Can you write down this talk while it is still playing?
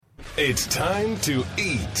It's time to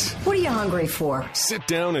eat. What are you hungry for? Sit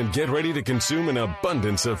down and get ready to consume an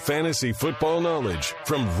abundance of fantasy football knowledge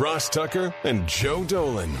from Ross Tucker and Joe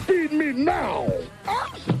Dolan. Feed me now.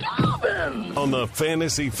 I'm starving. On the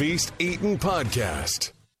Fantasy Feast Eatin'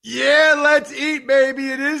 Podcast. Yeah, let's eat, baby.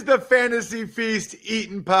 It is the Fantasy Feast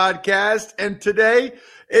Eatin' Podcast. And today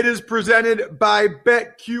it is presented by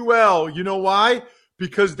BetQL. You know why?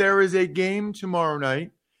 Because there is a game tomorrow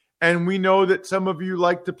night. And we know that some of you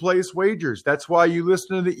like to place wagers. That's why you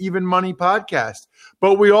listen to the Even Money podcast.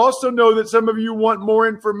 But we also know that some of you want more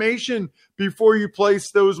information before you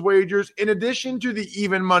place those wagers in addition to the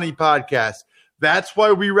Even Money podcast. That's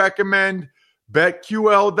why we recommend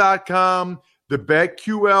BetQL.com, the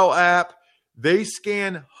BetQL app. They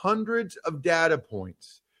scan hundreds of data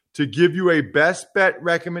points to give you a best bet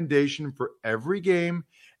recommendation for every game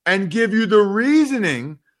and give you the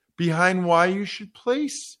reasoning behind why you should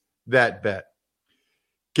place that bet.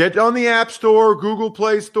 Get on the App Store, Google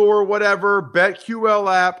Play Store, whatever,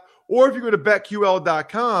 BetQL app, or if you go to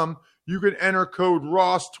BetQL.com, you can enter code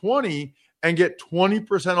ROSS20 and get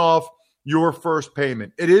 20% off your first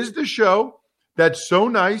payment. It is the show that's so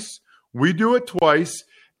nice. We do it twice,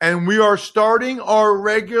 and we are starting our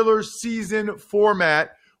regular season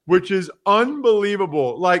format, which is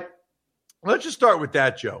unbelievable. Like, let's just start with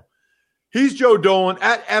that, Joe. He's Joe Dolan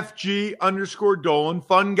at FG_Dolan,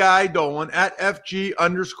 fun guy Dolan at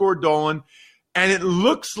FG_Dolan. And it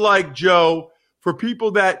looks like, Joe, for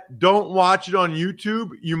people that don't watch it on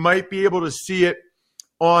YouTube, you might be able to see it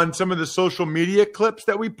on some of the social media clips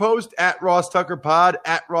that we post at Ross Tucker Pod,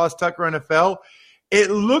 at Ross Tucker NFL.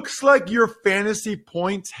 It looks like your fantasy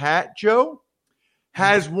points hat, Joe,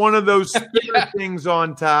 has one of those spinner things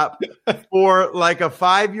on top for like a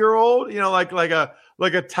 5-year-old, you know, like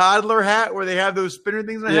a toddler hat where they have those spinner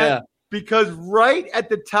things on the hat. Because right at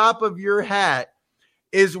the top of your hat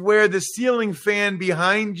is where the ceiling fan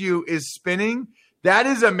behind you is spinning. That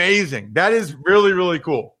is amazing. That is really, really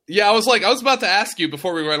cool. Yeah, I was about to ask you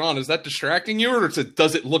before we went on, is that distracting you or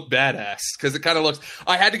does it look badass? Because it kind of looks,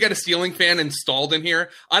 I had to get a ceiling fan installed in here.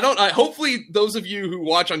 Hopefully those of you who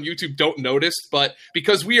watch on YouTube don't notice, but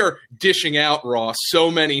because we are dishing out, Ross,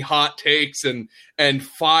 so many hot takes and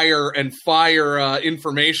fire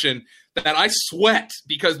information that I sweat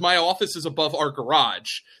because my office is above our garage.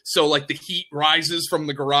 So like the heat rises from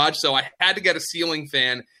the garage. So I had to get a ceiling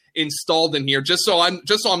fan installed in here just so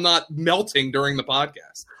I'm not melting during the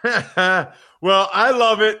podcast. Well, I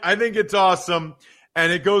love it. I think it's awesome.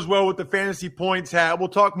 And it goes well with the fantasy points hat. We'll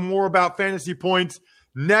talk more about fantasy points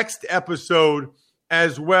next episode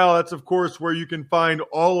as well. That's, of course, where you can find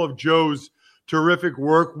all of Joe's terrific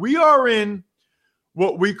work. We are in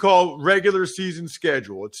what we call regular season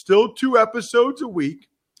schedule. It's still 2 episodes a week.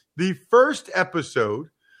 The first episode,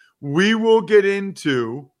 we will get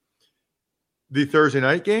into the Thursday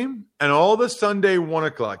night game and all the Sunday 1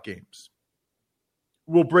 o'clock games.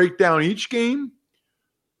 We'll break down each game,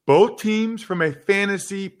 both teams from a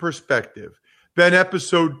fantasy perspective. Then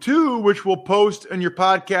episode 2, which we'll post in your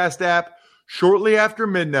podcast app shortly after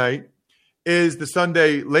midnight, is the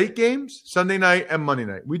Sunday late games, Sunday night and Monday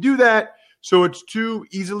night. We do that so it's 2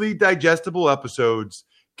 easily digestible episodes.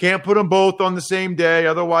 Can't put them both on the same day,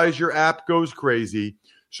 otherwise your app goes crazy.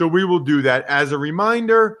 So we will do that. As a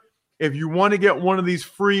reminder, if you want to get one of these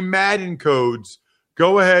free Madden codes,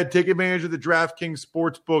 go ahead, take advantage of the DraftKings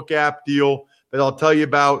Sportsbook app deal that I'll tell you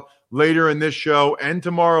about later in this show and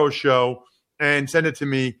tomorrow's show, and send it to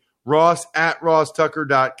me, Ross at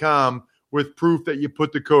RossTucker.com, with proof that you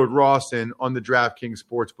put the code Ross in on the DraftKings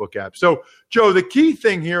Sportsbook app. So, Joe, the key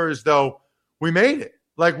thing here is, though, we made it.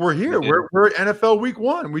 Like, we're here. We're at NFL Week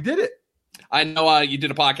 1. We did it. I know you did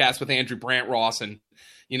a podcast with Andrew Brandt, Ross, and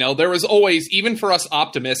you know, there was always, even for us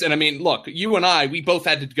optimists, and I mean, look, you and I, we both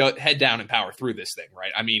had to go head down and power through this thing,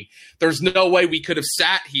 right? I mean, there's no way we could have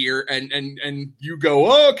sat here and you go,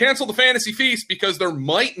 oh, cancel the Fantasy Feast because there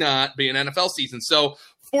might not be an NFL season. So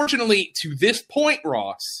fortunately, to this point,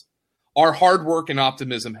 Ross, our hard work and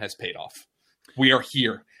optimism has paid off. We are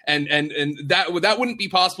here. And that wouldn't be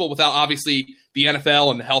possible without, obviously, the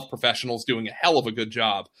NFL and the health professionals doing a hell of a good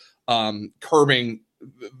job curbing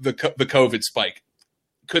the COVID spike.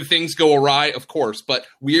 Could things go awry? Of course, but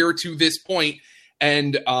we're to this point,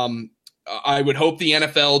 and I would hope the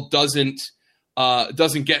NFL doesn't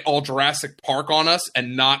get all Jurassic Park on us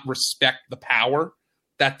and not respect the power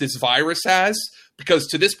that this virus has, because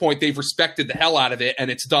to this point they've respected the hell out of it, and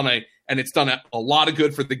it's done a lot of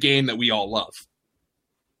good for the game that we all love.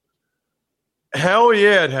 Hell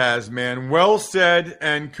yeah, it has, man. Well said,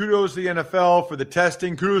 and kudos to the NFL for the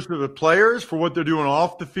testing. Kudos to the players for what they're doing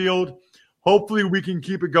off the field. Hopefully we can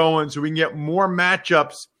keep it going so we can get more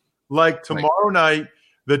matchups like tomorrow night,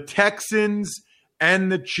 the Texans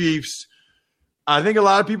and the Chiefs. I think a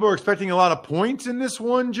lot of people are expecting a lot of points in this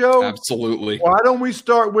one, Joe. Absolutely. Why don't we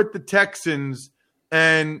start with the Texans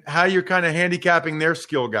and how you're kind of handicapping their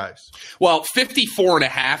skill guys? Well,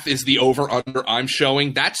 54.5 is the over-under I'm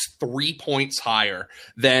showing. That's 3 points higher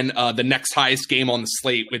than the next highest game on the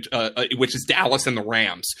slate, which is Dallas and the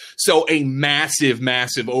Rams. So a massive,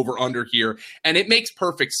 massive over-under here. And it makes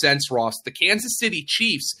perfect sense, Ross. The Kansas City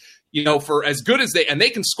Chiefs, for as good as they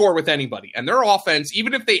can score with anybody. And their offense,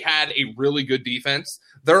 even if they had a really good defense,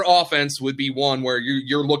 their offense would be one where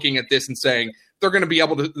you're looking at this and saying they're going to be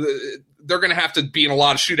able to, they're going to have to be in a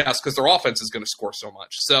lot of shootouts because their offense is going to score so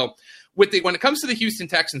much. So when it comes to the Houston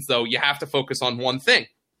Texans, though, you have to focus on one thing.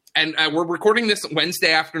 And we're recording this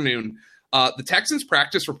Wednesday afternoon. The Texans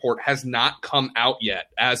practice report has not come out yet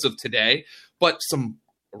as of today, but some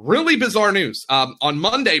really bizarre news. On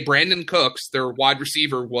Monday, Brandon Cooks, their wide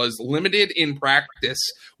receiver, was limited in practice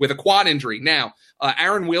with a quad injury. Now,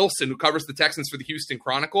 Aaron Wilson, who covers the Texans for the Houston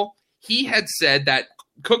Chronicle, he had said that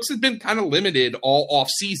Cooks has been kind of limited all off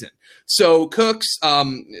season. So Cooks,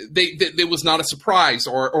 it was not a surprise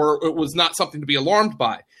or it was not something to be alarmed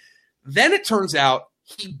by. Then it turns out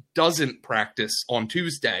he doesn't practice on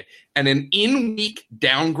Tuesday, and an in-week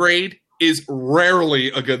downgrade is rarely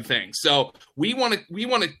a good thing. So we want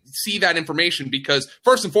to see that information because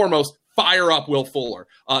first and foremost, fire up Will Fuller.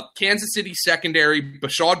 Kansas City secondary,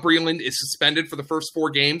 Bashaud Breeland is suspended for the first 4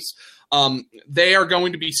 games. They are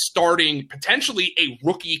going to be starting potentially a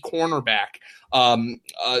rookie cornerback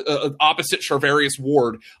opposite Charvarius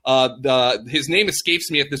Ward. His name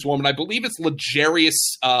escapes me at this moment. I believe it's L'Jarius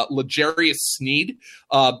Sneed.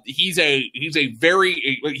 He's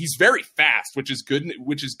very fast, which is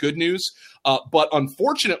good news. But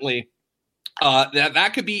unfortunately,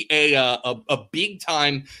 that could be a big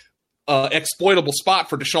time exploitable spot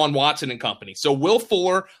for Deshaun Watson and company. So Will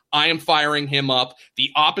Fuller, I am firing him up. The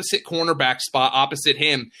opposite cornerback spot opposite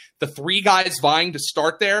him, the 3 guys vying to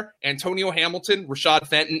start there, Antonio Hamilton, Rashad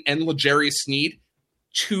Fenton, and L'Jarius Sneed,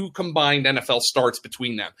 2 combined NFL starts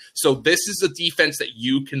between them. So this is a defense that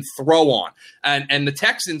you can throw on. And the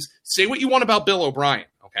Texans, say what you want about Bill O'Brien,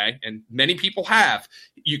 okay? And many people have.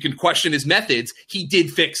 You can question his methods. He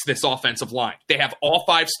did fix this offensive line. They have all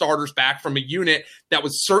 5 starters back from a unit that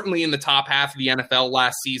was certainly in the top half of the NFL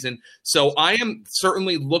last season. So I am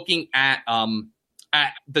certainly looking at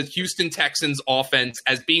the Houston Texans offense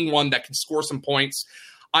as being one that can score some points.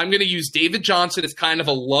 I'm going to use David Johnson as kind of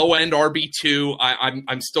a low-end RB2.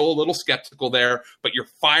 I'm still a little skeptical there, but you're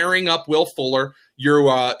firing up Will Fuller.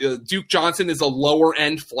 Your Duke Johnson is a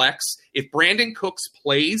lower-end flex. If Brandon Cooks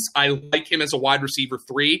plays, I like him as a wide receiver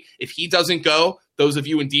 3. If he doesn't go, those of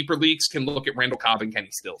you in deeper leagues can look at Randall Cobb and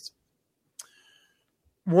Kenny Stills.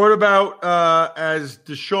 What about as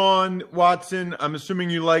Deshaun Watson? I'm assuming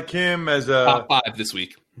you like him as a top 5 this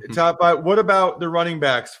week. Top 5. What about the running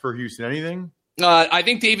backs for Houston? Anything? I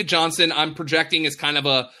think David Johnson, I'm projecting as kind of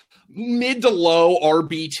a mid to low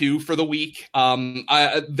RB2 for the week.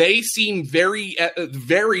 They seem very,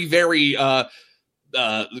 very, very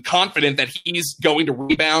confident that he's going to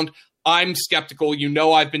rebound. I'm skeptical.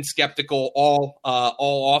 I've been skeptical all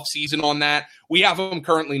off season on that. We have him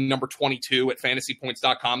currently number 22 at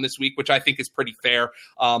fantasypoints.com this week, which I think is pretty fair.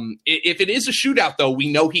 If it is a shootout, though,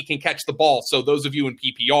 we know he can catch the ball. So those of you in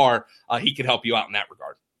PPR, he can help you out in that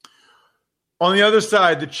regard. On the other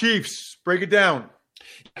side, the Chiefs, break it down.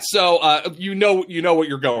 So you know what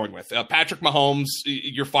you're going with. Patrick Mahomes,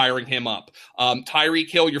 you're firing him up.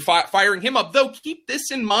 Tyreek Hill, you're firing him up. Though keep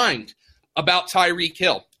this in mind about Tyreek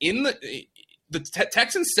Hill. In the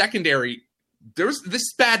Texans secondary, this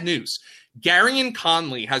is bad news. Garyon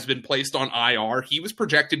Conley has been placed on IR. He was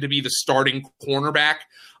projected to be the starting cornerback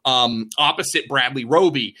opposite Bradley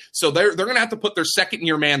Roby. So they're going to have to put their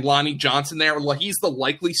second-year man, Lonnie Johnson, there. He's the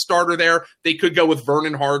likely starter there. They could go with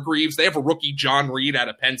Vernon Hargreaves. They have a rookie, John Reed, out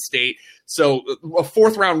of Penn State. So a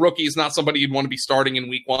 4th-round rookie is not somebody you'd want to be starting in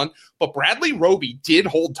week 1. But Bradley Roby did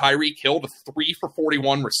hold Tyreek Hill to 3 for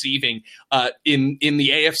 41 receiving in the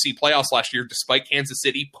AFC playoffs last year, despite Kansas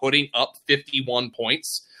City putting up 51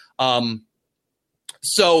 points.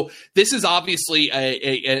 So this is obviously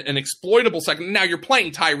an exploitable second. Now you're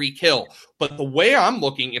playing Tyreek Hill, but the way I'm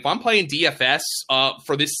looking, if I'm playing DFS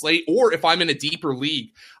for this slate, or if I'm in a deeper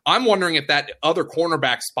league, I'm wondering if that other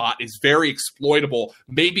cornerback spot is very exploitable,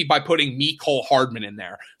 maybe by putting Mecole Hardman in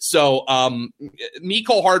there. So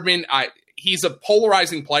Mecole Hardman, he's a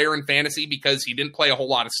polarizing player in fantasy because he didn't play a whole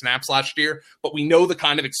lot of snaps last year, but we know the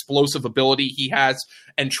kind of explosive ability he has.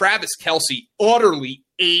 And Travis Kelce utterly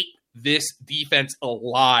ate this defense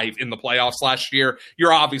alive in the playoffs last year.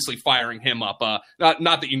 You're obviously firing him up. Not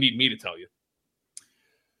that you need me to tell you.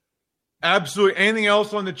 Absolutely. Anything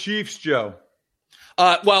else on the Chiefs, Joe?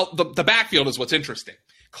 Well, the backfield is what's interesting.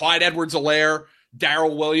 Clyde Edwards-Helaire,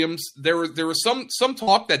 Darrell Williams. There was some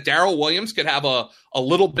talk that Darrell Williams could have a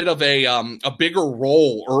little bit of a bigger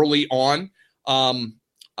role early on in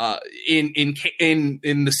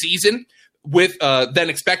the season with than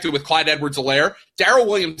expected with Clyde Edwards-Helaire. Darrell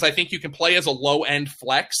Williams, I think you can play as a low end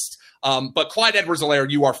flex, but Clyde Edwards-Helaire,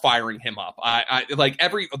 you are firing him up.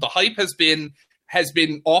 The hype has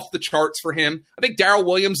been off the charts for him. I think Darrell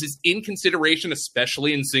Williams is in consideration,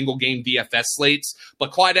 especially in single game DFS slates.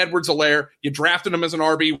 But Clyde Edwards-Helaire, you drafted him as an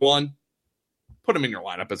RB1, put him in your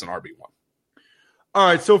lineup as an RB1. All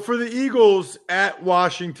right, so for the Eagles at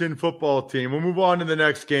Washington football team, we'll move on to the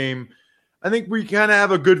next game. I think we kind of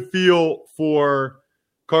have a good feel for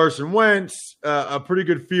Carson Wentz, a pretty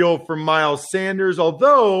good feel for Miles Sanders,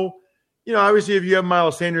 although – obviously, if you have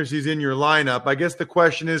Miles Sanders, he's in your lineup. I guess the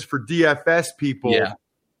question is for DFS people,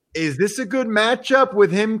 is this a good matchup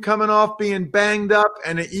with him coming off being banged up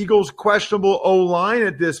and the Eagles' questionable O-line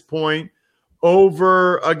at this point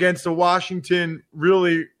over against the Washington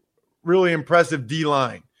really, really impressive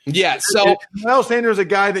D-line? Yeah, so Miles Sanders is a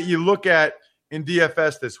guy that you look at in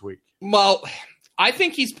DFS this week. Well, I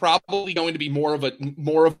think he's probably going to be more of a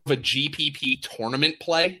GPP tournament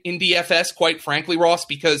play in DFS, quite frankly, Ross,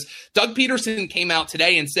 because Doug Peterson came out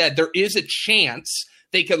today and said there is a chance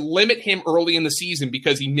they could limit him early in the season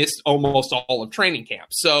because he missed almost all of training camp.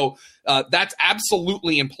 So that's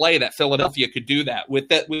absolutely in play that Philadelphia could do that.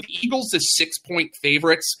 With Eagles as 6-point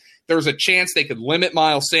favorites, there's a chance they could limit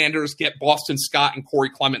Miles Sanders, get Boston Scott and Corey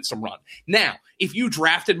Clement some run. Now, if you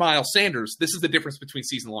drafted Miles Sanders, this is the difference between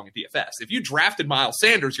season-long and DFS. If you drafted Miles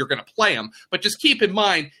Sanders, you're going to play him, but just keep in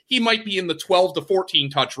mind he might be in the 12 to 14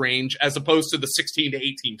 touch range as opposed to the 16 to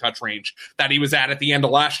 18 touch range that he was at the end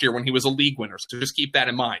of last year when he was a league winner. So just keep that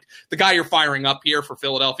in mind. The guy you're firing up here for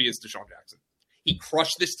Philadelphia is Deshaun Jackson. He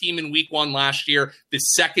crushed this team in week 1 last year. The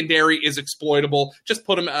secondary is exploitable. Just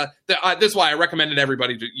put him this is why I recommended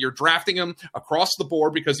everybody. You're drafting him across the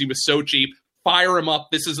board because he was so cheap. Fire him up.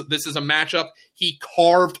 This is a matchup. He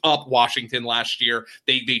carved up Washington last year.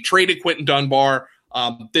 They traded Quentin Dunbar.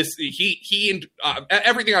 Everything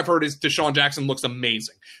I've heard is Deshaun Jackson looks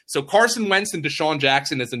amazing. So Carson Wentz and Deshaun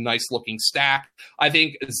Jackson is a nice looking stack. I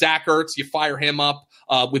think Zach Ertz, you fire him up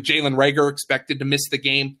with Jalen Reagor expected to miss the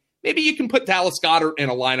game. Maybe you can put Dallas Goedert in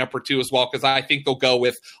a lineup or two as well, because I think they'll go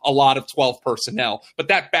with a lot of 12 personnel. But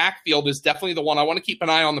that backfield is definitely the one I want to keep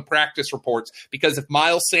an eye on the practice reports, because if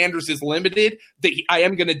Miles Sanders is limited, I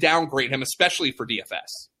am going to downgrade him, especially for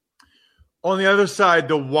DFS. On the other side,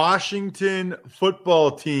 the Washington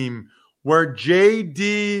football team, where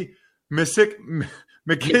J.D.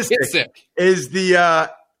 McKissick is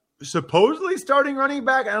the supposedly starting running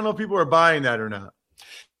back. I don't know if people are buying that or not.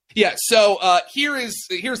 Yeah, so here's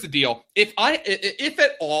the deal. If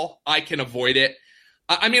at all I can avoid it,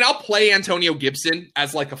 I'll play Antonio Gibson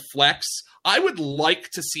as like a flex. I would like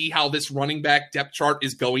to see how this running back depth chart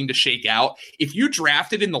is going to shake out. If you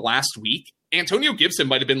drafted in the last week, Antonio Gibson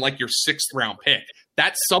might have been like your 6th round pick.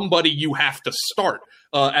 That's somebody you have to start.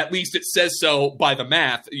 At least it says so by the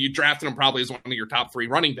math. You drafted him probably as one of your top 3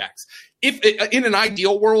 running backs. If in an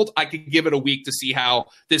ideal world, I could give it a week to see how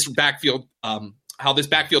this backfield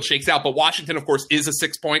shakes out. But Washington, of course, is a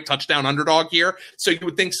 6-point touchdown underdog here. So you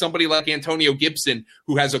would think somebody like Antonio Gibson,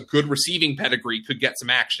 who has a good receiving pedigree, could get some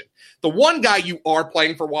action. The one guy you are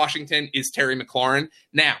playing for Washington is Terry McLaurin.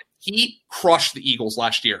 Now, he crushed the Eagles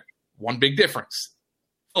last year. One big difference.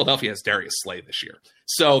 Philadelphia has Darius Slay this year.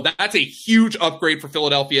 So that's a huge upgrade for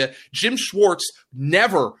Philadelphia. Jim Schwartz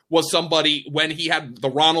never was somebody, when he had the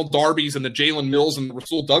Ronald Darbys and the Jalen Mills and the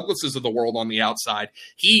Rasul Douglases of the world on the outside,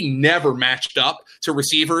 he never matched up to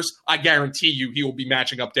receivers. I guarantee you he will be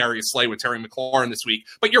matching up Darius Slay with Terry McLaurin this week.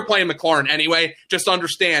 But you're playing McLaurin anyway. Just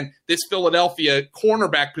understand this Philadelphia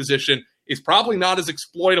cornerback position is probably not as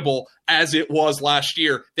exploitable as it was last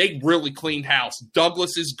year. They really cleaned house.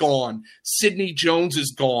 Douglas is gone. Sidney Jones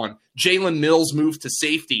is gone. Jalen Mills moved to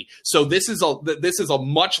safety. So this is a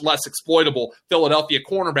much less exploitable Philadelphia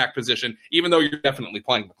cornerback position, even though you're definitely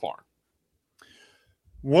playing McLaurin.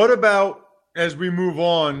 What about, as we move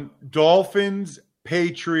on, Dolphins,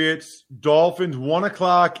 Patriots, Dolphins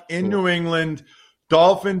 1:00 in New England.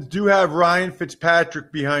 Dolphins do have Ryan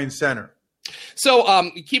Fitzpatrick behind center.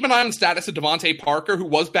 So keep an eye on the status of Devontae Parker, who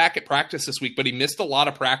was back at practice this week, but he missed a lot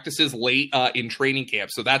of practices late in training camp.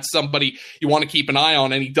 So that's somebody you want to keep an eye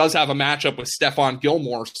on. And he does have a matchup with Stephon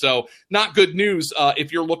Gilmore. So not good news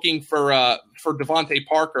if you're looking for for Devontae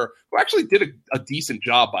Parker, who actually did a decent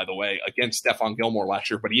job, by the way, against Stephon Gilmore last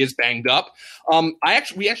year, but he is banged up.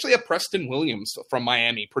 We actually have Preston Williams from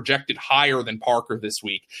Miami projected higher than Parker this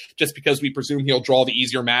week, just because we presume he'll draw the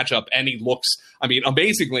easier matchup, and he looks,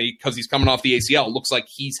 amazingly, because he's coming off the ACL, looks like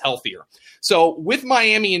he's healthier. So with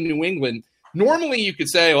Miami and New England, normally you could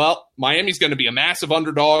say, well, Miami's going to be a massive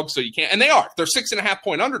underdog, so you can't. And they are. They're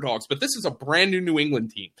 6.5-point underdogs, but this is a brand new New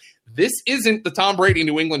England team. This isn't the Tom Brady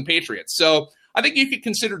New England Patriots. So I think you could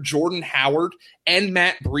consider Jordan Howard and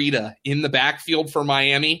Matt Breida in the backfield for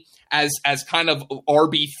Miami as kind of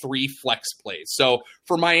RB3 flex plays. So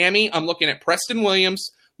for Miami, I'm looking at Preston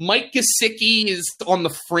Williams. Mike Gesicki is on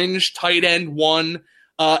the fringe tight end one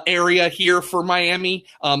area here for Miami.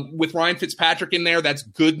 With Ryan Fitzpatrick in there, that's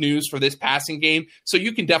good news for this passing game. So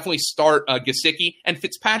you can definitely start Gesicki, and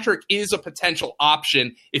Fitzpatrick is a potential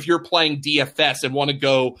option if you're playing DFS and want to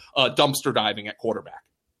go dumpster diving at quarterback.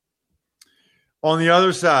 On the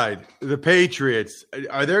other side, the Patriots,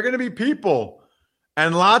 are there going to be people,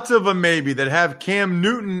 and lots of them maybe, that have Cam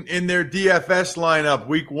Newton in their DFS lineup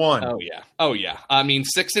week 1? Oh, yeah.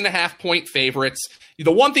 6.5-point favorites.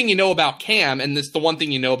 The one thing you know about Cam, and this the one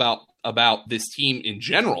thing you know about this team in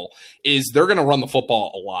general, is they're going to run the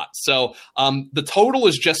football a lot. So the total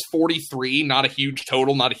is just 43, not a huge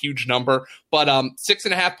total, not a huge number, but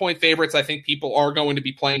 6.5-point favorites. I think people are going to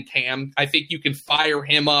be playing Cam. I think you can fire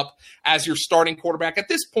him up as your starting quarterback. At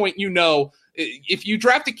this point, if you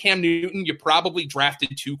drafted Cam Newton, you probably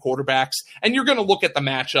drafted 2 quarterbacks, and you're going to look at the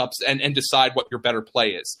matchups and decide what your better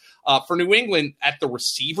play is. For New England, at the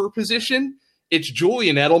receiver position, it's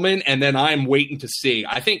Julian Edelman, and then I'm waiting to see.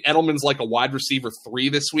 I think Edelman's like a wide receiver 3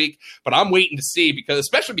 this week, but I'm waiting to see,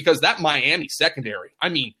 especially because that Miami secondary.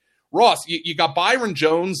 Ross, you got Byron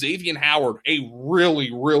Jones, Xavier Howard, a really,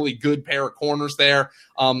 really good pair of corners there.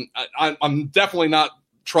 I'm definitely not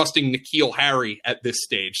trusting N'Keal Harry at this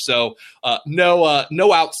stage. So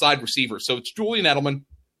no outside receiver. So it's Julian Edelman.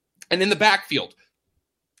 And in the backfield,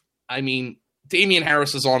 Damian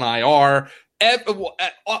Harris is on IR.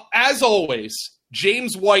 As always,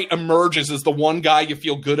 James White emerges as the one guy you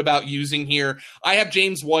feel good about using here. I have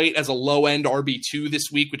James White as a low-end RB2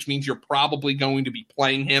 this week, which means you're probably going to be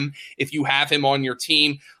playing him if you have him on your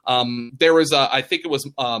team. There was I think it was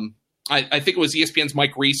ESPN's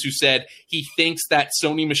Mike Reese who said he thinks that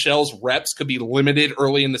Sony Michel's reps could be limited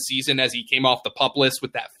early in the season as he came off the PUP list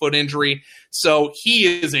with that foot injury. So he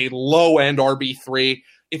is a low-end RB3.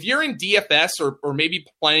 If you're in DFS or maybe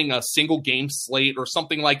playing a single game slate or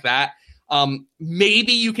something like that,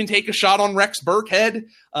 maybe you can take a shot on Rex Burkhead.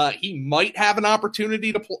 He might have an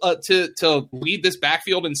opportunity to lead this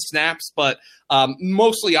backfield in snaps, but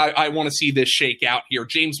mostly I want to see this shake out here.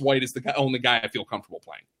 James White is the only guy I feel comfortable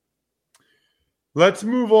playing. Let's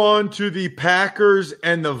move on to the Packers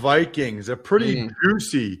and the Vikings, a pretty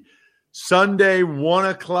juicy Sunday 1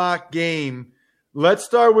 o'clock game. Let's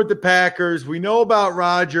start with the Packers. We know about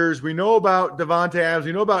Rodgers. We know about Davante Adams.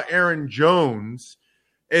 We know about Aaron Jones.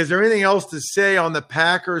 Is there anything else to say on the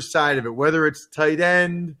Packers side of it, whether it's tight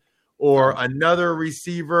end or another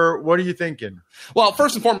receiver? What are you thinking? Well,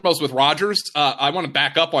 first and foremost with Rodgers, I want to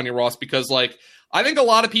back up on you, Ross, because I think a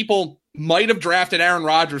lot of people might have drafted Aaron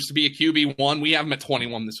Rodgers to be a QB1. We have him at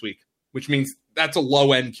 21 this week, which means that's a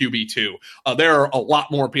low-end QB2. There are a lot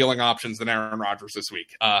more appealing options than Aaron Rodgers this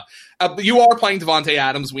week. You are playing Davante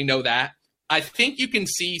Adams. We know that. I think you can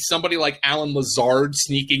see somebody like Allen Lazard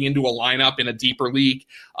sneaking into a lineup in a deeper league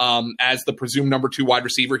as the presumed number 2 wide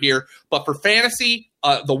receiver here. But for fantasy,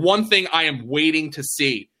 the one thing I am waiting to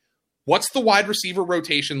see, what's the wide receiver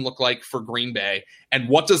rotation look like for Green Bay, and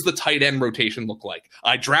what does the tight end rotation look like?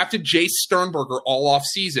 I drafted Jace Sternberger all off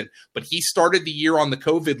season, but he started the year on the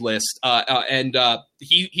COVID list, and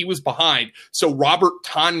he was behind. So Robert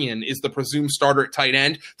Tonyan is the presumed starter at tight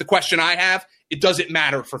end. The question I have, it doesn't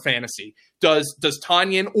matter for fantasy. Does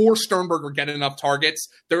Tonyan or Sternberger get enough targets?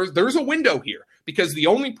 There's a window here, because the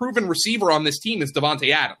only proven receiver on this team is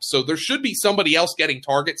Davante Adams. So there should be somebody else getting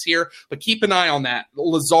targets here, but keep an eye on that.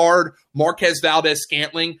 Lazard, Marquez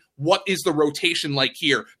Valdez-Scantling, what is the rotation like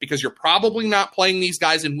here? Because you're probably not playing these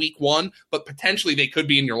guys in week 1, but potentially they could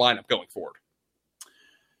be in your lineup going forward.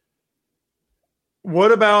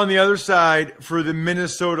 What about on the other side for the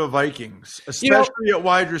Minnesota Vikings, especially at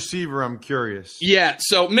wide receiver? I'm curious. Yeah,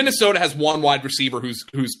 so Minnesota has one wide receiver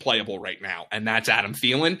who's playable right now, and that's Adam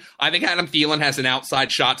Thielen. I think Adam Thielen has an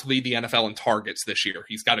outside shot to lead the NFL in targets this year.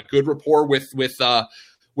 He's got a good rapport with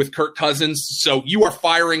Kirk Cousins, so you are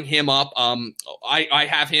firing him up. I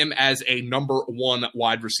have him as a number 1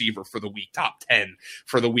 wide receiver for the week, top 10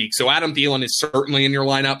 for the week. So Adam Thielen is certainly in your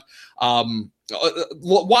lineup.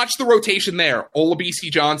 Watch the rotation there. Olabisi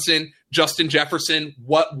Johnson, Justin Jefferson,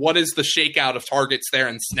 what is the shakeout of targets there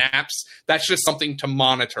and snaps? That's just something to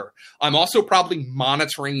monitor. I'm also probably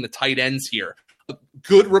monitoring the tight ends here.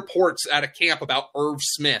 Good reports out of camp about Irv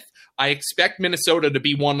Smith. I expect Minnesota to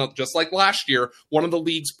be one of, just like last year, one of the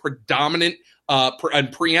league's predominant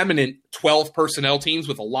and preeminent 12 personnel teams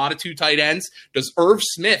with a lot of 2 tight ends. Does Irv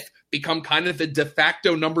Smith become kind of the de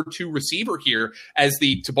facto number 2 receiver here as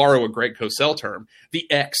to borrow a Greg Cosell term, the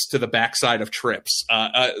X to the backside of trips?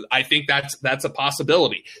 I think that's a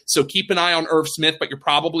possibility. So keep an eye on Irv Smith, but you're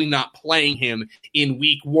probably not playing him in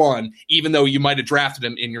week 1, even though you might have drafted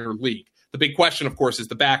him in your league. The big question, of course, is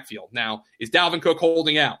the backfield. Now, is Dalvin Cook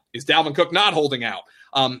holding out? Is Dalvin Cook not holding out?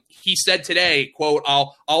 He said today, quote,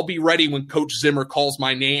 I'll be ready when Coach Zimmer calls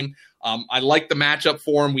my name. I like the matchup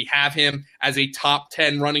for him. We have him as a top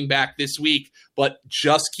 10 running back this week, but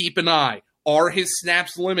just keep an eye. Are his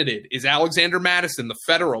snaps limited? Is Alexander Mattison, the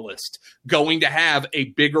Federalist, going to have a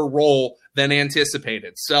bigger role than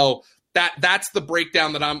anticipated? So that's the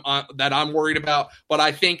breakdown that I'm worried about. But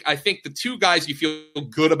I think the 2 guys you feel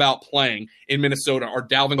good about playing in Minnesota are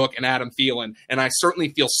Dalvin Cook and Adam Thielen, and I certainly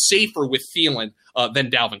feel safer with Thielen than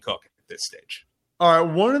Dalvin Cook at this stage. All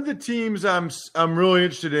right, one of the teams I'm really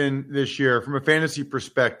interested in this year from a fantasy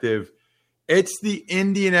perspective, it's the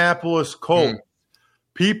Indianapolis Colts.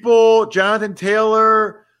 People, Jonathan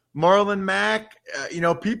Taylor, Marlon Mack,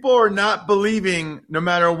 people are not believing, no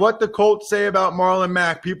matter what the Colts say about Marlon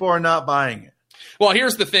Mack, people are not buying it. Well,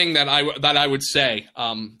 here's the thing that I would say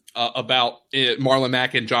about Marlon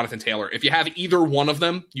Mack and Jonathan Taylor. If you have either one of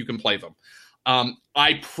them, you can play them.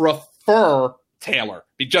 I prefer Taylor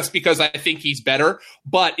just because I think he's better.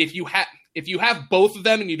 But if you have both of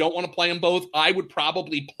them and you don't want to play them both, I would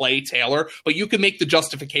probably play Taylor. But you can make the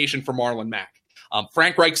justification for Marlon Mack.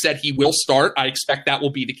 Frank Reich said he will start. I expect that will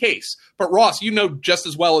be the case. But Ross, you know just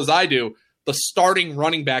as well as I do, the starting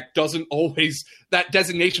running back that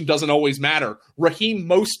designation doesn't always matter. Raheem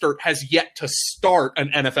Mostert has yet to start an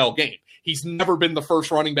NFL game. He's never been the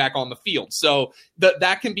first running back on the field. So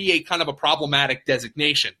that can be a kind of a problematic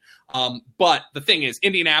designation. But the thing is,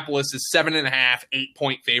 Indianapolis is 7.5,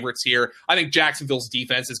 8-point favorites here. I think Jacksonville's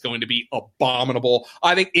defense is going to be abominable.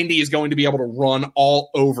 I think Indy is going to be able to run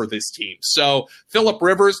all over this team. So Phillip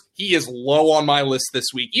Rivers, he is low on my list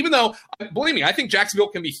this week, even though, believe me, I think Jacksonville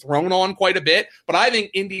can be thrown on quite a bit, but I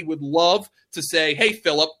think Indy would love to say, hey,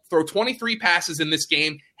 Phillip, throw 23 passes in this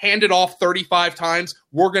game, hand it off 35 times.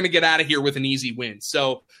 We're going to get out of here with an easy win.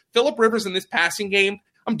 So Phillip Rivers in this passing game,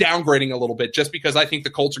 I'm downgrading a little bit just because I think the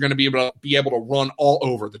Colts are going to be able to run all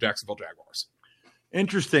over the Jacksonville Jaguars.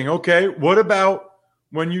 Interesting. Okay. What about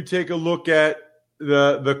when you take a look at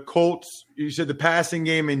the Colts? You said the passing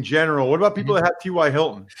game in general. What about people that have T.Y.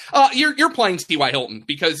 Hilton? You're playing T.Y. Hilton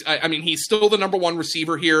because, I mean, he's still the number 1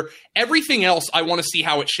 receiver here. Everything else, I want to see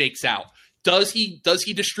how it shakes out. Does he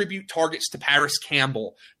distribute targets to Paris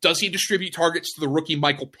Campbell? Does he distribute targets to the rookie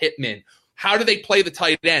Michael Pittman? How do they play the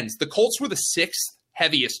tight ends? The Colts were the 6th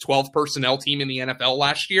heaviest 12 personnel team in the NFL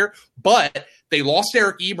last year, but they lost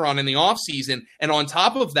Eric Ebron in the offseason. And on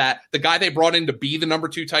top of that, the guy they brought in to be the number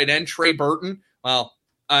 2 tight end, Trey Burton,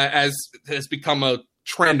 as has become a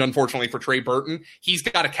trend, unfortunately, for Trey Burton, he's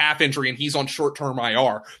got a calf injury and he's on short-term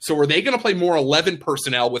IR. So are they going to play more 11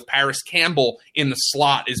 personnel with Paris Campbell in the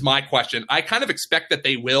slot is my question. I kind of expect that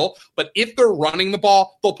they will, but if they're running the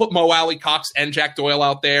ball, they'll put Mo Alley Cox and Jack Doyle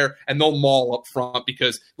out there and they'll maul up front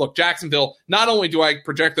because, look, Jacksonville, not only do I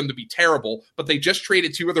project them to be terrible, but they just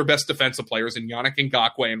traded 2 of their best defensive players in Yannick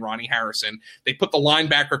Ngakoue and Ronnie Harrison. They put the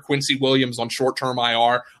linebacker Quincy Williams on short-term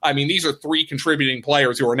IR. I mean, these are 3 contributing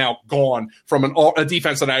players who are now gone from a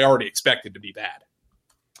defense that I already expected to be bad.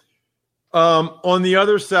 On the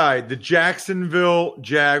other side, the Jacksonville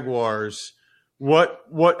Jaguars.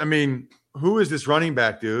 I mean, who is this running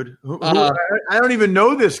back, dude? I don't even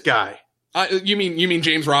know this guy. You mean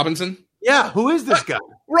James Robinson? Yeah, who is this guy?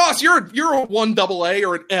 Ross, you're a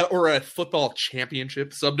 1AA or a football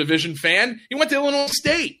championship subdivision fan. He went to Illinois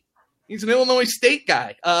State. He's an Illinois State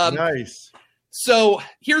guy. Nice. So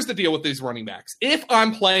here's the deal with these running backs. If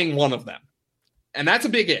I'm playing one of them, and that's a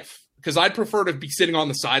big if, because I'd prefer to be sitting on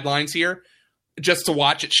the sidelines here just to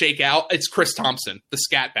watch it shake out, it's Chris Thompson, the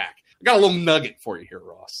scat back. I got a little nugget for you here,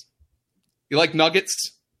 Ross. You like nuggets?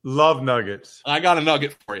 Love nuggets. I got a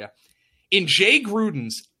nugget for you. In Jay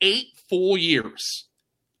Gruden's 8 full years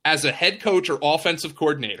as a head coach or offensive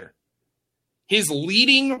coordinator, his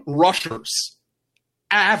leading rushers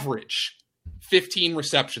average 15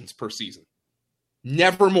 receptions per season.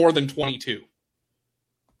 Never more than 22.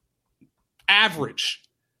 Average.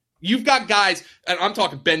 You've got guys, and I'm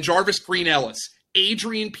talking Ben Jarvis, Green Ellis,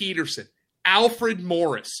 Adrian Peterson, Alfred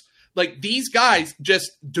Morris, Like, these guys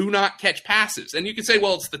just do not catch passes. And you can say,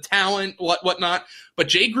 well, it's the talent, whatnot. But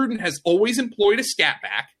Jay Gruden has always employed a scat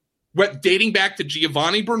back, dating back to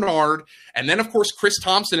Giovanni Bernard. And then, of course, Chris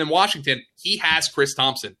Thompson in Washington. He has Chris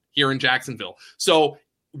Thompson here in Jacksonville. So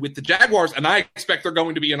with the Jaguars, and I expect they're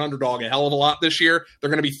going to be an underdog a hell of a lot this year. They're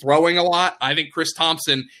going to be throwing a lot. I think Chris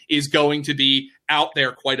Thompson is going to be out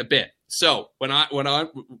there quite a bit. So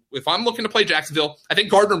if I'm looking to play Jacksonville, I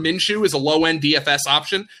think Gardner Minshew is a low-end DFS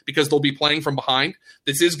option because they'll be playing from behind.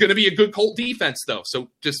 This is going to be a good Colt defense, though, so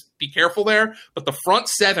just be careful there. But the front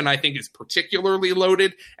seven, I think, is particularly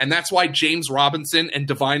loaded, and that's why James Robinson and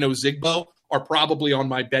Devine Ozigbo are probably on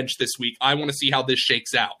my bench this week. I want to see how this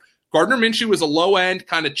shakes out. Gardner Minshew is a low-end,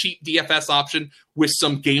 kind of cheap DFS option with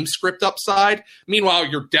some game script upside. Meanwhile,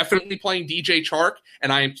 you're definitely playing DJ Chark,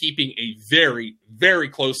 and I am keeping a very, very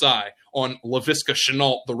close eye on Laviska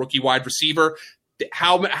Shenault, the rookie wide receiver.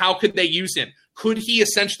 How could they use him? Could he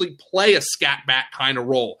essentially play a scat back kind of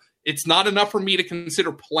role? It's not enough for me to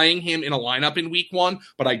consider playing him in a lineup in week 1,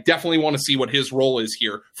 but I definitely want to see what his role is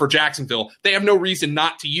here for Jacksonville. They have no reason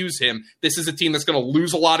not to use him. This is a team that's going to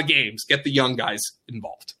lose a lot of games. Get the young guys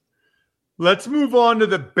involved. Let's move on to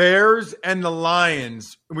the Bears and the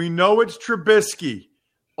Lions. We know it's Trubisky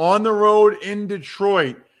on the road in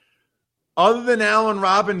Detroit. Other than Allen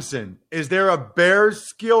Robinson, is there a Bears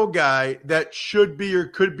skill guy that should be or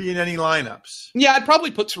could be in any lineups? Yeah, I'd probably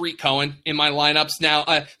put Tariq Cohen in my lineups. Now,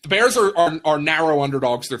 the Bears are narrow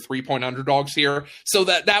underdogs. They're 3-point underdogs here. So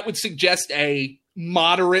that would suggest a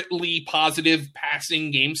moderately positive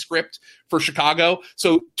passing game script for Chicago.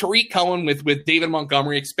 So Tariq Cohen with David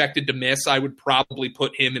Montgomery expected to miss, I would probably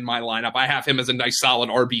put him in my lineup. I have him as a nice solid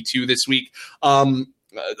RB2 this week.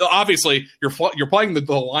 Obviously, you're playing the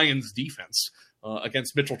Lions defense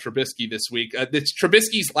against Mitchell Trubisky this week. It's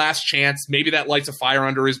Trubisky's last chance. Maybe that lights a fire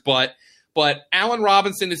under his butt. But Allen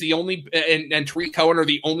Robinson is the only, and Tariq Cohen are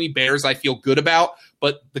the only Bears I feel good about.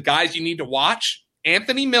 But the guys you need to watch,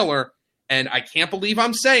 Anthony Miller, and I can't believe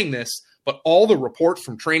I'm saying this, but all the reports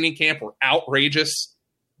from training camp were outrageous.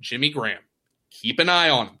 Jimmy Graham. Keep an eye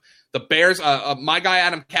on him. The Bears, my guy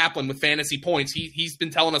Adam Kaplan with Fantasy Points, he's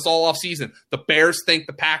been telling us all offseason, the Bears think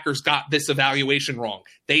the Packers got this evaluation wrong.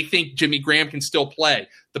 They think Jimmy Graham can still play.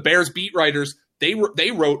 The Bears beat writers, they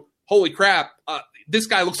wrote, holy crap, this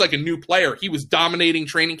guy looks like a new player. He was dominating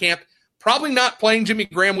training camp. Probably not playing Jimmy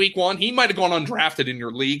Graham week 1. He might have gone undrafted in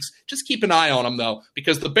your leagues. Just keep an eye on him, though,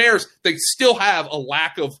 because the Bears, they still have a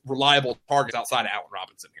lack of reliable targets outside of Allen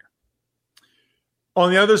Robinson here.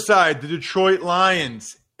 On the other side, the Detroit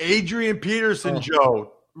Lions, Adrian Peterson,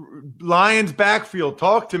 Joe, Lions backfield.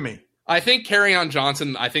 Talk to me. I think Kerryon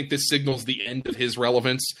Johnson, I think this signals the end of his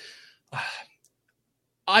relevance.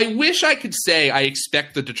 I wish I could say I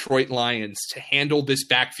expect the Detroit Lions to handle this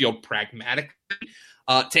backfield pragmatically.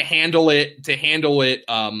 To handle it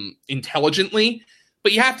intelligently,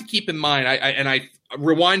 but you have to keep in mind. I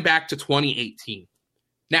rewind back to 2018.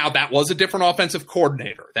 Now that was a different offensive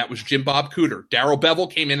coordinator. That was Jim Bob Cooter. Darrell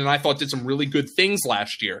Bevell came in and I thought did some really good things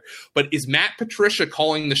last year. But is Matt Patricia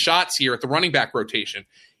calling the shots here at the running back rotation?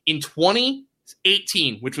 In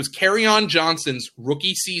 2018, which was Kerryon Johnson's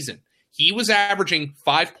rookie season, he was averaging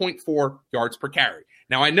 5.4 yards per carry.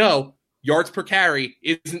 Now I know. Yards per carry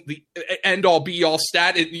isn't the end-all, be-all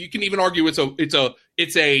stat. You can even argue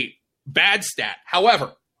it's a bad stat.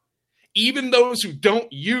 However, even those who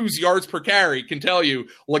don't use yards per carry can tell you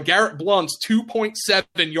LeGarrette Blount's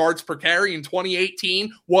 2.7 yards per carry in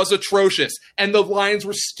 2018 was atrocious, and the Lions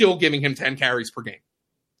were still giving him 10 carries per game.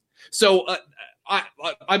 So,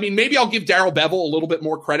 I mean, maybe I'll give Darrell Bevell a little bit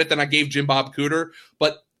more credit than I gave Jim Bob Cooter,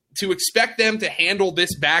 but to expect them to handle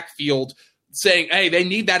this backfield saying, hey, they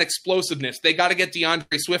need that explosiveness, they got to get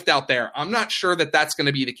DeAndre Swift out there, I'm not sure that that's going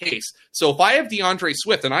to be the case. So if I have DeAndre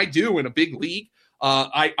Swift, and I do in a big league,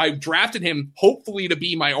 I drafted him hopefully to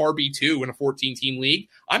be my RB2 in a 14-team league.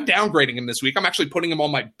 I'm downgrading him this week. I'm actually putting him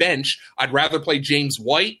on my bench. I'd rather play James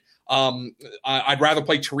White. I'd rather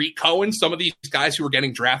play Tariq Cohen, some of these guys who are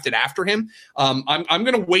getting drafted after him. I'm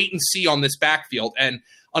going to wait and see on this backfield. And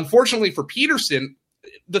unfortunately for Peterson,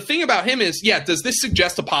 the thing about him is, does this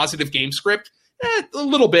suggest a positive game script? A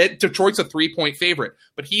little bit. Detroit's a 3-point favorite,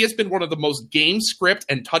 but he has been one of the most game script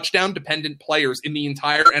and touchdown dependent players in the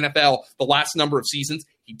entire NFL the last number of seasons.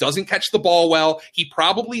 He doesn't catch the ball well. He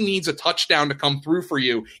probably needs a touchdown to come through for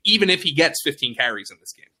you, even if he gets 15 carries in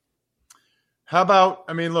this game. How about,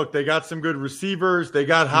 look, they got some good receivers. They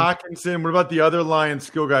got Hawkinson. What about the other Lions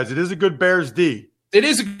skill guys? It is a good Bears D. It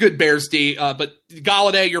is a good Bears D, but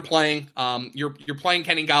Golladay, you're playing. You're playing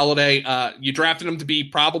Kenny Golladay. You drafted him to be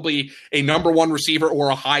probably a number 1 receiver or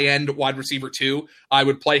a high-end wide receiver 2. I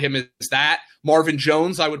would play him as that. Marvin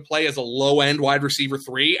Jones, I would play as a low-end wide receiver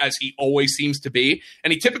 3, as he always seems to be,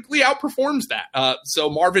 and he typically outperforms that.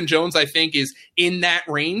 So Marvin Jones, I think, is in that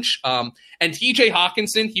range. And T.J.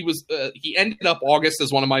 Hawkinson, he ended up August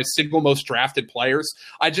as one of my single most drafted players.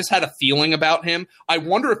 I just had a feeling about him. I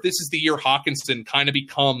wonder if this is the year Hawkinson kind of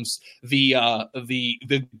becomes the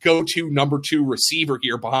go-to number 2 receiver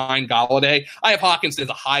here behind Golladay. I have Hawkinson as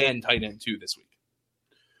a high-end tight end too this week.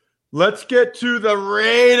 Let's get to the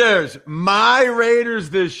Raiders. My Raiders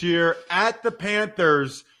this year at the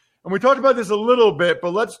Panthers. And we talked about this a little bit,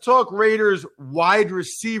 but let's talk Raiders wide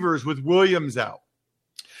receivers with Williams out.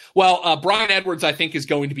 Well, Bryan Edwards, I think, is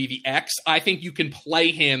going to be the X. I think you can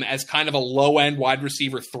play him as kind of a low-end wide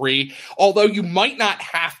receiver 3, although you might not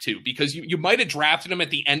have to, because you might have drafted him at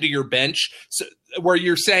the end of your bench, so, where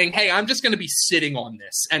you're saying, hey, I'm just going to be sitting on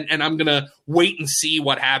this, and I'm going to wait and see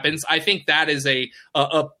what happens. I think that is a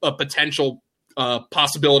potential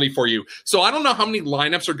possibility for you. So I don't know how many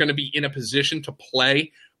lineups are going to be in a position to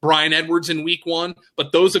play Bryan Edwards in week 1,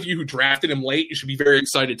 but those of you who drafted him late, you should be very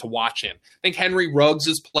excited to watch him. I think Henry Ruggs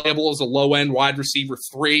is playable as a low-end wide receiver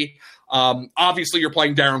 3. Obviously, you're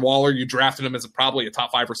playing Darren Waller. You drafted him as probably a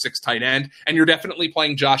top 5 or 6 tight end, and you're definitely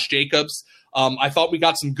playing Josh Jacobs. I thought we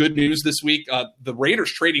got some good news this week. The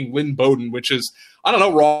Raiders trading Lynn Bowden, which is, I don't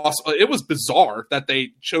know, Ross, it was bizarre that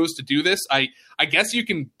they chose to do this. I guess you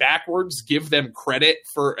can backwards give them credit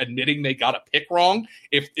for admitting they got a pick wrong,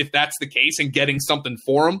 if that's the case, and getting something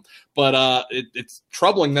for them. But it's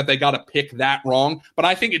troubling that they got a pick that wrong. But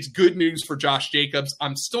I think it's good news for Josh Jacobs.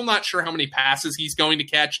 I'm still not sure how many passes he's going to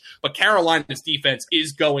catch, but Carolina's defense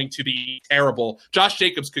is going to be terrible. Josh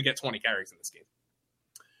Jacobs could get 20 carries in this game.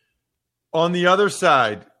 On the other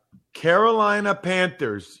side, Carolina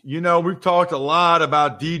Panthers. You know, we've talked a lot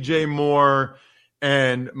about DJ Moore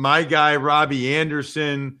and my guy, Robbie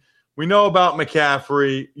Anderson. We know about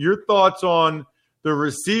McCaffrey. Your thoughts on the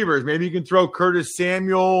receivers? Maybe you can throw Curtis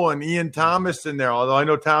Samuel and Ian Thomas in there, although I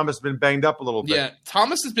know Thomas has been banged up a little bit. Yeah,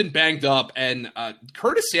 Thomas has been banged up, and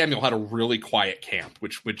Curtis Samuel had a really quiet camp,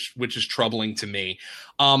 which is troubling to me.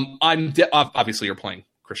 Obviously you're playing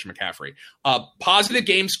Christian McCaffrey. Positive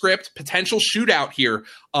game script, potential shootout here.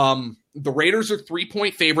 The Raiders are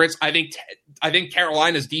 3-point favorites. I think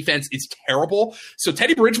Carolina's defense is terrible. So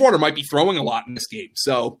Teddy Bridgewater might be throwing a lot in this game.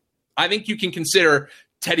 So I think you can consider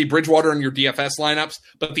Teddy Bridgewater in your DFS lineups.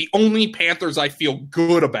 But the only Panthers I feel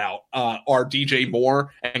good about are DJ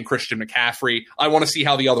Moore and Christian McCaffrey. I want to see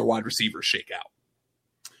how the other wide receivers shake out.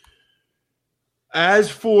 As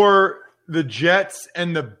for the Jets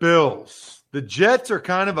and the Bills, the Jets are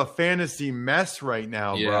kind of a fantasy mess right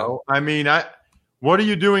now, bro. I mean, what are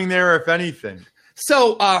you doing there, if anything?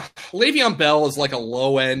 So Le'Veon Bell is like a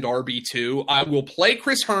low-end RB2. I will play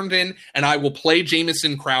Chris Herndon, and I will play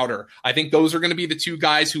Jamison Crowder. I think those are going to be the 2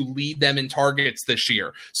 guys who lead them in targets this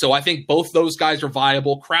year. So I think both those guys are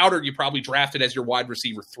viable. Crowder, you probably drafted as your wide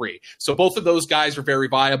receiver 3. So both of those guys are very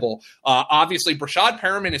viable. Obviously, Brashad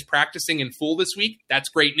Perriman is practicing in full this week. That's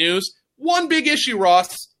great news. One big issue,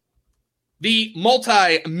 Ross. The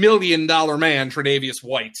multi-million-dollar man, Tre'Davious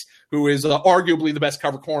White, who is arguably the best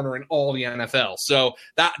cover corner in all the NFL. So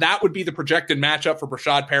that would be the projected matchup for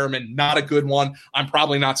Brashad Perriman. Not a good one. I'm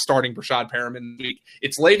probably not starting Brashad Perriman this week.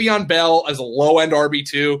 It's Le'Veon Bell as a low-end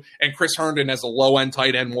RB2 and Chris Herndon as a low-end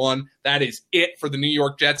tight end 1. That is it for the New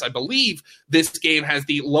York Jets. I believe this game has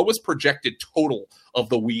the lowest projected total of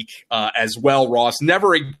the week as well, Ross.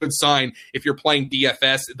 Never a good sign if you're playing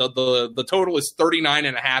DFS. The total is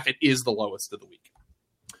 39.5. It is the lowest of the week.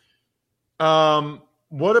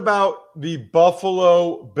 What about the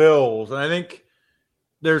Buffalo Bills? And I think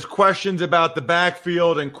there's questions about the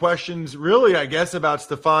backfield and questions really, I guess, about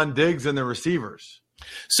Stephon Diggs and the receivers.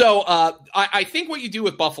 So I think what you do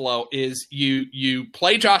with Buffalo is you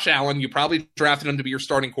play Josh Allen. You probably drafted him to be your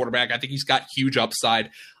starting quarterback. I think he's got huge upside.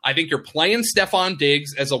 I think you're playing Stephon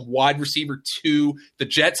Diggs as a wide receiver 2. The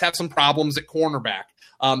Jets have some problems at cornerback.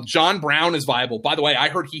 John Brown is viable. By the way, I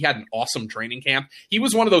heard he had an awesome training camp. He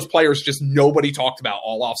was one of those players just nobody talked about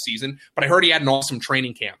all offseason, but I heard he had an awesome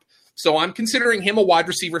training camp. So I'm considering him a wide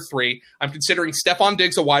receiver 3. I'm considering Stephon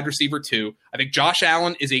Diggs a wide receiver 2. I think Josh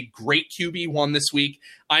Allen is a great QB1 this week.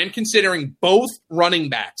 I am considering both running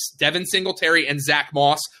backs, Devin Singletary and Zach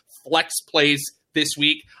Moss, flex plays this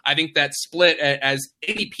week. I think that split, as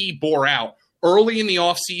ADP bore out, Early in the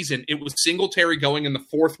offseason, it was Singletary going in the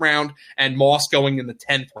 4th round and Moss going in the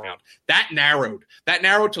 10th round. That narrowed. That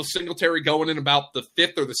narrowed to Singletary going in about the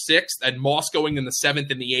 5th or the 6th and Moss going in the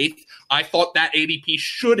 7th and the 8th. I thought that ADP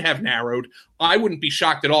should have narrowed. I wouldn't be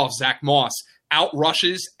shocked at all if Zach Moss out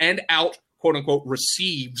rushes and out, quote unquote,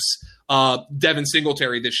 receives Devin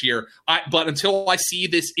Singletary this year. But until I see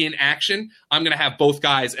this in action, I'm going to have both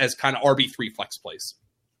guys as kind of RB3 flex plays.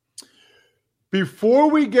 Before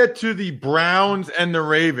we get to the Browns and the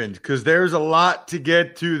Ravens, because there's a lot to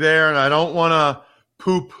get to there, and I don't want to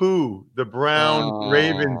poo-poo the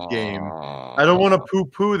Browns-Ravens game. I don't want to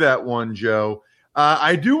poo-poo that one, Joe.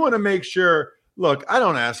 I do want to make sure, look, I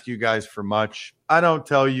don't ask you guys for much. I don't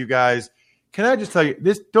tell you guys. Can I just tell you,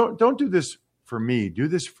 this? Don't do this for me. Do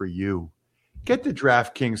this for you. Get the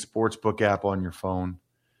DraftKings Sportsbook app on your phone.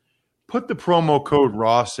 Put the promo code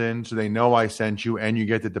Ross in so they know I sent you and you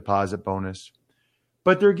get the deposit bonus.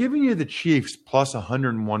 But they're giving you the Chiefs plus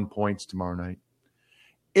 101 points tomorrow night.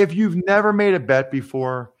 If you've never made a bet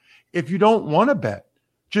before, if you don't want to bet,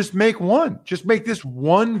 just make one. Just make this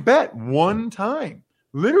one bet one time.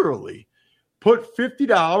 Literally. Put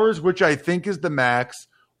 $50, which I think is the max,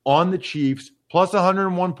 on the Chiefs plus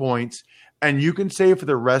 101 points, and you can say for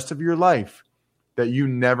the rest of your life that you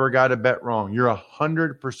never got a bet wrong. You're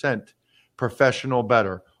 100% professional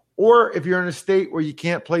bettor. Or if you're in a state where you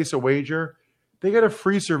can't place a wager, they got a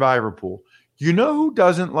free survivor pool. You know who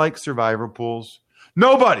doesn't like survivor pools?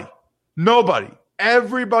 Nobody.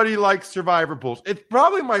 Everybody likes survivor pools. It's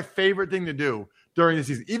probably my favorite thing to do during the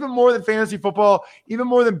season. Even more than fantasy football, even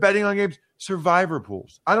more than betting on games, survivor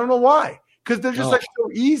pools. I don't know why. Because they're just so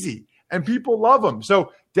easy and people love them.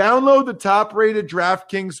 So download the top-rated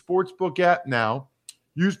DraftKings Sportsbook app now.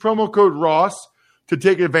 Use promo code Ross to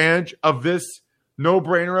take advantage of this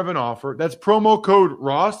no-brainer of an offer. That's promo code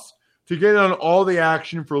Ross to get on all the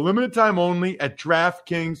action for a limited time only at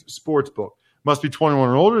DraftKings Sportsbook. Must be 21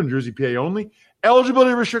 or older, New Jersey, PA only.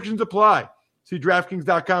 Eligibility restrictions apply. See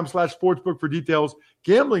DraftKings.com/sportsbook for details.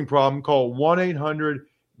 Gambling problem, call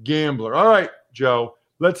 1-800-GAMBLER. All right, Joe,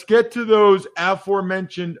 let's get to those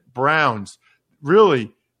aforementioned Browns.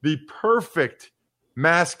 Really, the perfect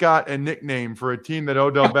mascot and nickname for a team that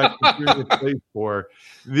Odell Beckham plays for.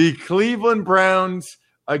 The Cleveland Browns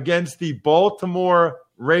against the Baltimore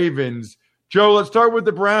Ravens. Joe, let's start with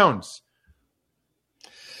the Browns.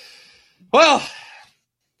 Well,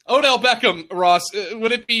 Odell Beckham, Ross,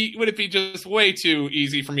 would it be just way too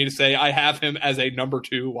easy for me to say I have him as a number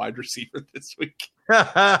 2 wide receiver this week?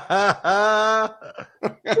 Oh,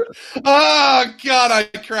 God, I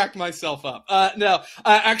cracked myself up. No,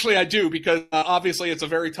 actually I do, because obviously it's a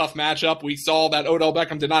very tough matchup. We saw that Odell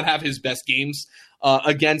Beckham did not have his best games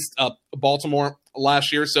against Baltimore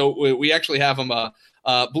last year, so we actually have him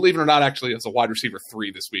believe it or not, actually, as a wide receiver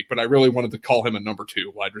 3 this week, but I really wanted to call him a number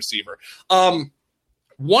 2 wide receiver.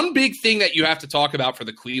 One big thing that you have to talk about for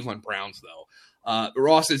the Cleveland Browns, though,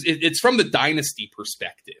 Ross, is it's from the dynasty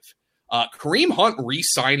perspective. Kareem Hunt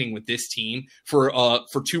re-signing with this team for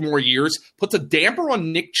 2 more years puts a damper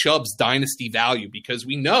on Nick Chubb's dynasty value, because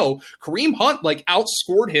we know Kareem Hunt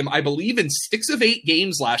outscored him, I believe, in 6 of 8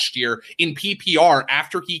 games last year in PPR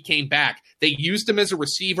after he came back. They used him as a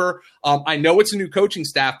receiver. I know it's a new coaching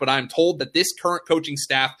staff, but I'm told that this current coaching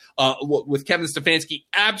staff with Kevin Stefanski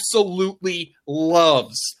absolutely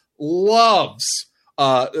loves Kareem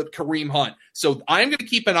Hunt. So I'm going to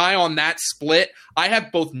keep an eye on that split. I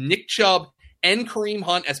have both Nick Chubb and Kareem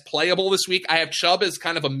Hunt as playable this week. I have Chubb as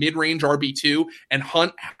kind of a mid-range RB2 and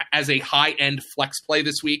Hunt as a high-end flex play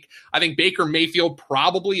this week. I think Baker Mayfield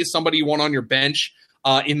probably is somebody you want on your bench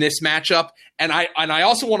in this matchup. And I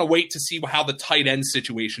also want to wait to see how the tight end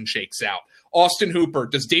situation shakes out. Austin Hooper,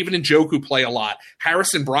 does David Njoku play a lot?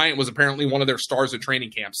 Harrison Bryant was apparently one of their stars at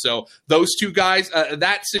training camp. So those two guys,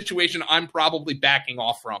 that situation I'm probably backing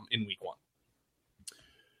off from in week 1.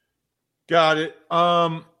 Got it.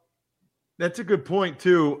 That's a good point,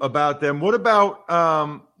 too, about them. What about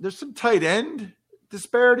there's some tight end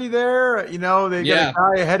disparity there? You know, they got a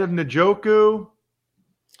guy ahead of Njoku.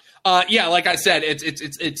 Yeah, like I said,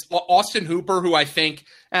 it's Austin Hooper, who I think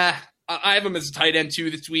I have him as a tight end,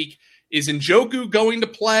 too, this week. Is Njoku going to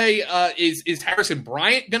play? Is Harrison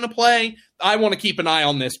Bryant going to play? I want to keep an eye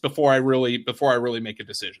on this before I really make a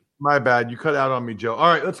decision. My bad. You cut out on me, Joe. All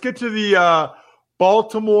right, let's get to the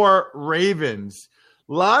Baltimore Ravens.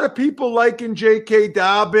 A lot of people liking J.K.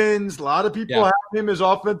 Dobbins. A lot of people have him as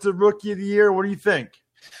offensive rookie of the year. What do you think?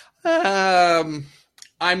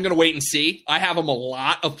 I'm going to wait and see. I have him a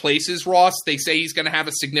lot of places, Ross. They say he's going to have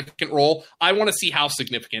a significant role. I want to see how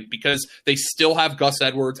significant, because they still have Gus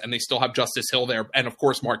Edwards and they still have Justice Hill there, and of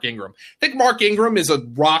course Mark Ingram. I think Mark Ingram is a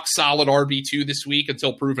rock-solid RB2 this week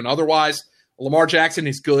until proven otherwise. Lamar Jackson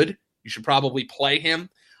is good. You should probably play him.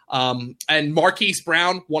 And Marquise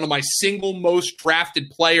Brown, one of my single most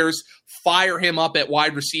drafted players, fire him up at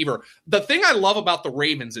wide receiver. The thing I love about the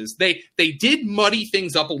Ravens is they did muddy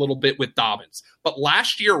things up a little bit with Dobbins. But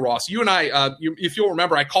last year, Ross, you and I, if you'll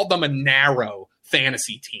remember, I called them a narrow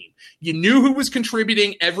fantasy team. You knew who was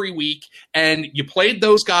contributing every week, and you played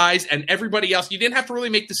those guys, and everybody else you didn't have to really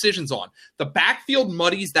make decisions on. The backfield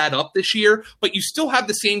muddies that up this year, but you still have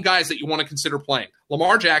the same guys that you want to consider playing.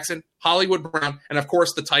 Lamar Jackson, Hollywood Brown, and of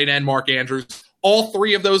course the tight end Mark Andrews. All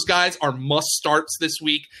three of those guys are must-starts this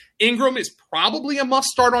week. Ingram is probably a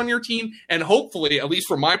must-start on your team, and hopefully, at least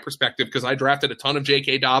from my perspective, because I drafted a ton of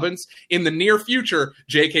J.K. Dobbins, in the near future,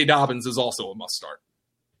 J.K. Dobbins is also a must-start.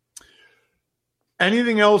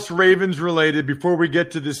 Anything else Ravens-related before we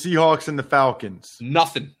get to the Seahawks and the Falcons?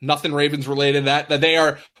 Nothing Ravens-related. That they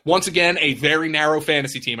are, once again, a very narrow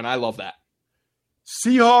fantasy team, and I love that.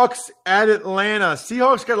 Seahawks at Atlanta.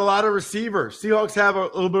 Seahawks got a lot of receivers. Seahawks have a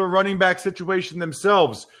little bit of running back situation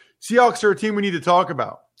themselves. Seahawks are a team we need to talk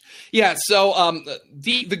about. Yeah, so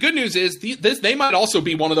the good news is they might also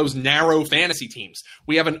be one of those narrow fantasy teams.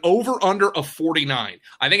 We have an over-under of 49.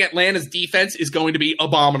 I think Atlanta's defense is going to be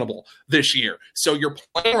abominable this year. So you're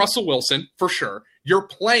playing Russell Wilson for sure. You're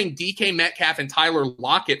playing DK Metcalf and Tyler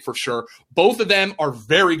Lockett for sure. Both of them are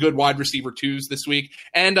very good wide receiver twos this week.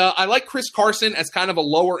 And I like Chris Carson as kind of a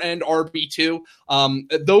lower-end RB2.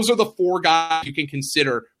 Those are the four guys you can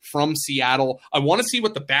consider from Seattle. I want to see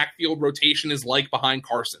what the backfield rotation is like behind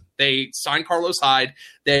Carson. They signed Carlos Hyde.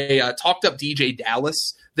 They talked up DJ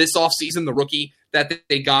Dallas this offseason, the rookie that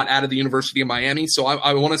they got out of the University of Miami. So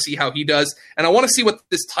I want to see how he does. And I want to see what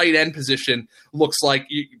this tight end position looks like.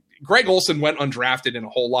 Greg Olsen went undrafted in a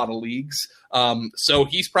whole lot of leagues. So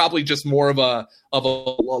he's probably just more of a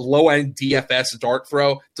low-end DFS dart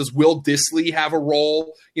throw. Does Will Dissly have a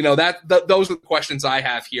role? You know, those are the questions I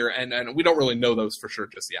have here, and we don't really know those for sure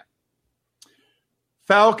just yet.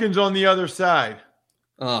 Falcons on the other side.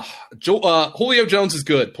 Julio Jones is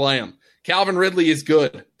good. Play him. Calvin Ridley is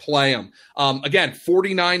good. Play him. Again,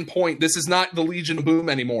 49-point. This is not the Legion of Boom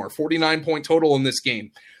anymore. 49-point total in this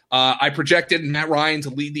game. I projected Matt Ryan to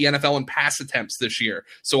lead the NFL in pass attempts this year.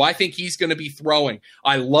 So I think he's going to be throwing.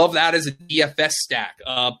 I love that as a DFS stack.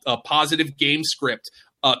 A positive game script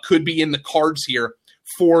could be in the cards here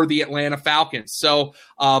for the Atlanta Falcons. So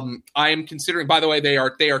I am considering, by the way, they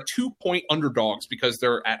are 2-point underdogs because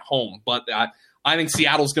they're at home. But I think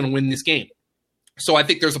Seattle's going to win this game. So I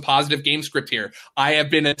think there's a positive game script here. I have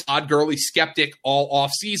been a Todd Gurley skeptic all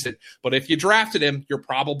offseason, but if you drafted him, you're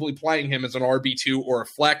probably playing him as an RB2 or a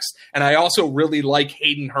flex. And I also really like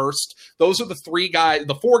Hayden Hurst. Those are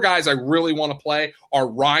the four guys I really want to play are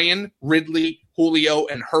Ryan, Ridley, Julio,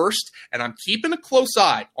 and Hurst. And I'm keeping a close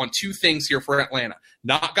eye on two things here for Atlanta.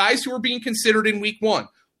 Not guys who are being considered in week one.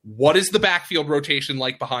 What is the backfield rotation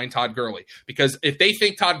like behind Todd Gurley? Because if they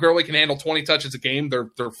think Todd Gurley can handle 20 touches a game,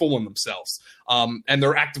 they're fooling themselves. And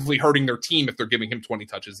they're actively hurting their team if they're giving him 20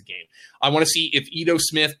 touches a game. I want to see if Ito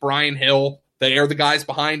Smith, Brian Hill, they are the guys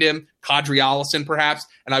behind him, Kadri Allison perhaps,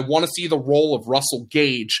 and I want to see the role of Russell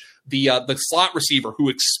Gage, the slot receiver who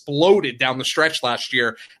exploded down the stretch last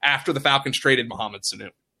year after the Falcons traded Mohamed Sanu.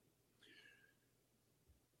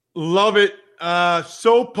 Love it.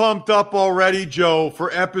 So pumped up already, Joe,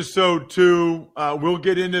 for episode 2. We'll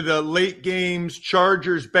get into the late games,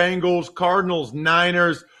 Chargers, Bengals, Cardinals,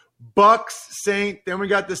 Niners, Bucks, Saints. Then we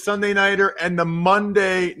got the Sunday Nighter and the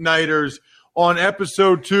Monday Nighters on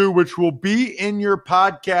episode 2, which will be in your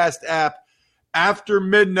podcast app after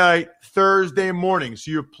midnight Thursday morning.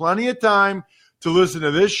 So you have plenty of time to listen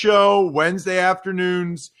to this show Wednesday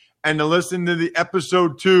afternoons and to listen to the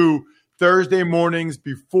episode 2 Thursday mornings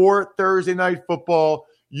before Thursday Night Football.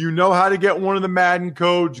 You know how to get one of the Madden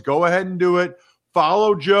codes. Go ahead and do it.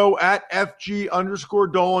 Follow Joe at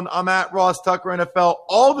FG_Dolan. I'm at Ross Tucker NFL.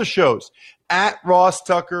 All the shows at Ross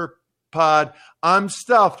Tucker Pod. I'm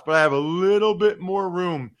stuffed, but I have a little bit more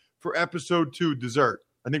room for episode 2 dessert.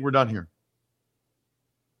 I think we're done here.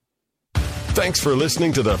 Thanks for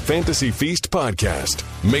listening to the Fantasy Feast podcast.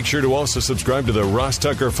 Make sure to also subscribe to the Ross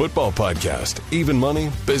Tucker Football Podcast, Even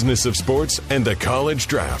Money, Business of Sports, and the College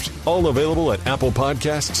Draft. All available at Apple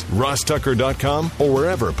Podcasts, rosstucker.com, or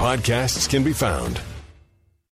wherever podcasts can be found.